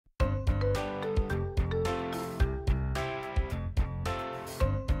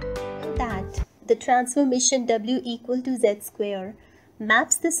the transformation W equal to Z square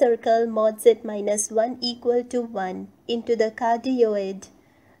maps the circle mod Z minus 1 equal to 1 into the cardioid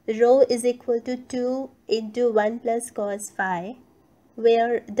rho is equal to 2 into 1 plus cos phi,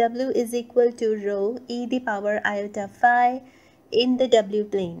 where W is equal to rho e the power iota phi in the W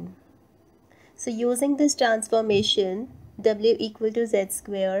plane. So using this transformation W equal to Z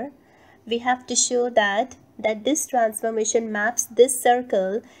square, we have to show that this transformation maps this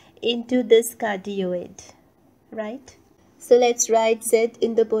circle into this cardioid, right? So let's write Z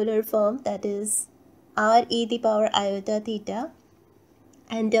in the polar form, that is r e the power iota theta,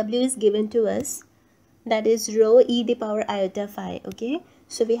 and W is given to us, that is rho e the power iota phi. Okay,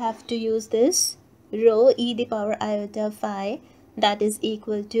 so we have to use this rho e the power iota phi, that is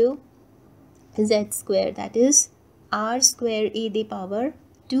equal to Z square, that is r square e the power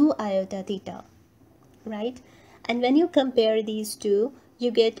 2 iota theta, right? And when you compare these two, you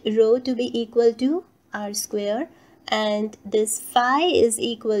get rho to be equal to r square, and this phi is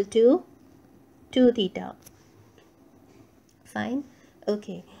equal to 2 theta. Fine.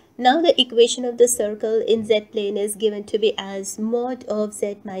 Okay. Now the equation of the circle in Z plane is given to be as mod of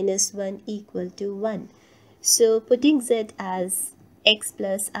Z minus 1 equal to 1. So putting Z as x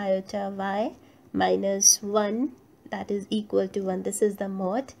plus iota y minus 1, that is equal to 1. This is the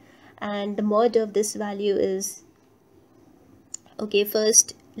mod, and the mod of this value is, okay,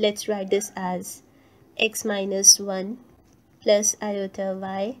 first let's write this as x minus 1 plus iota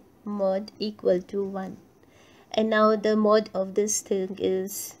y mod equal to 1. And now the mod of this thing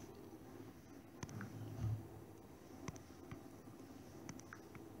is,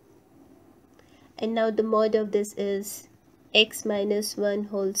 x minus 1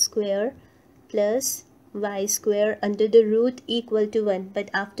 whole square plus y square under the root equal to 1, but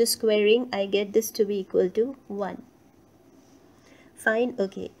after squaring I get this to be equal to 1. Fine.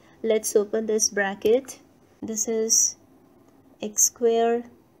 Okay, let's open this bracket. This is x square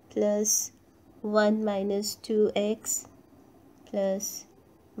plus 1 minus 2x plus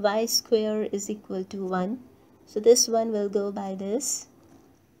y square is equal to 1. So this one will go by this,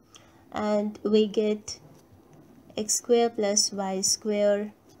 and we get x square plus y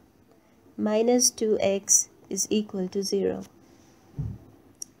square minus 2x is equal to 0,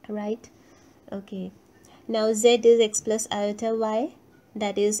 right? Okay, now z is x plus iota y,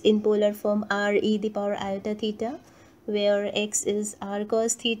 that is in polar form r e the power iota theta, where x is r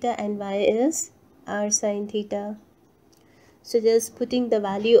cos theta and y is r sin theta. So just putting the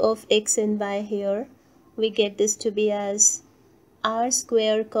value of x and y here, we get this to be as r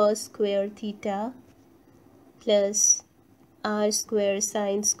square cos square theta plus r square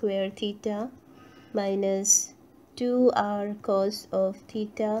sin square theta minus 2r cos of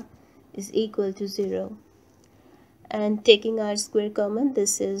theta is equal to 0. And taking r square common,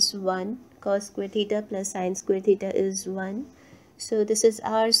 this is 1. Cos square theta plus sin square theta is 1. So this is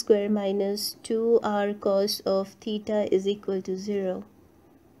r square minus 2r cos of theta is equal to 0.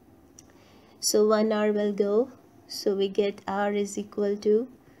 So 1r will go. So we get r is equal to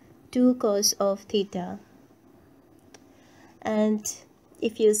 2 cos of theta. And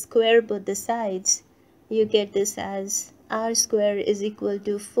if you square both the sides, you get this as r square is equal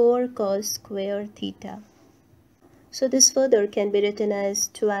to 4 cos square theta. So this further can be written as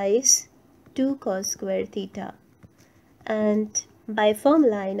twice 2 cos square theta. And by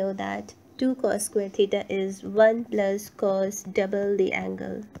formula I know that 2 cos square theta is 1 plus cos double the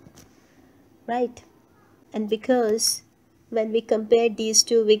angle, right? And because when we compare these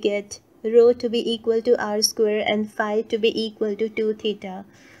two, we get rho to be equal to r square and phi to be equal to 2 theta.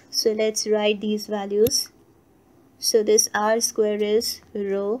 So let's write these values. So this r square is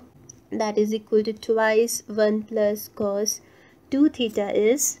rho, that is equal to twice 1 plus cos 2 theta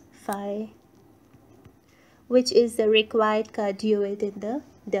is phi, which is the required cardioid in the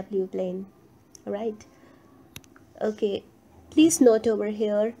W plane, right? Okay, please note over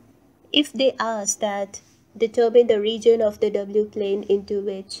here, if they ask that determine the region of the W plane into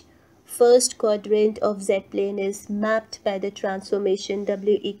which first quadrant of Z plane is mapped by the transformation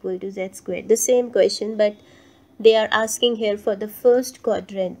W equal to Z squared. The same question, but they are asking here for the first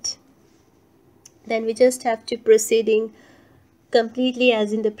quadrant. Then we just have to proceeding completely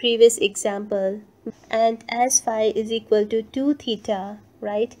as in the previous example. And as phi is equal to 2 theta,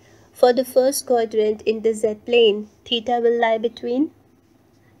 right? For the first quadrant in the Z plane, theta will lie between,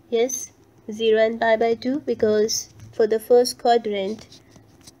 yes, 0 and pi by 2, because for the first quadrant,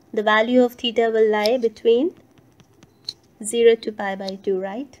 the value of theta will lie between 0 to pi by 2,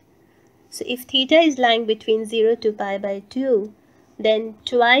 right? So if theta is lying between 0 to pi by 2, then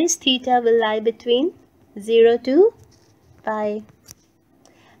twice theta will lie between 0 to pi.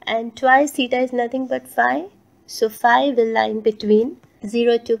 and twice theta is nothing but phi. So phi will lie in between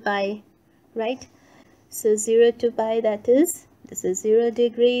 0 to pi, right? So 0 to pi, that is, this is 0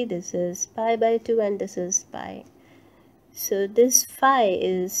 degree, this is pi by 2, and this is pi. So this phi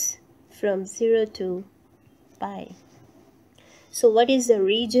is from 0 to pi. So what is the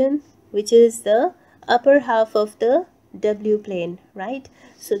region? Which is the upper half of the W plane, right?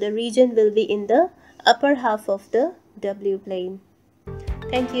 So the region will be in the upper half of the W plane.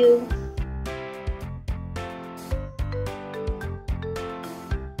 Thank you.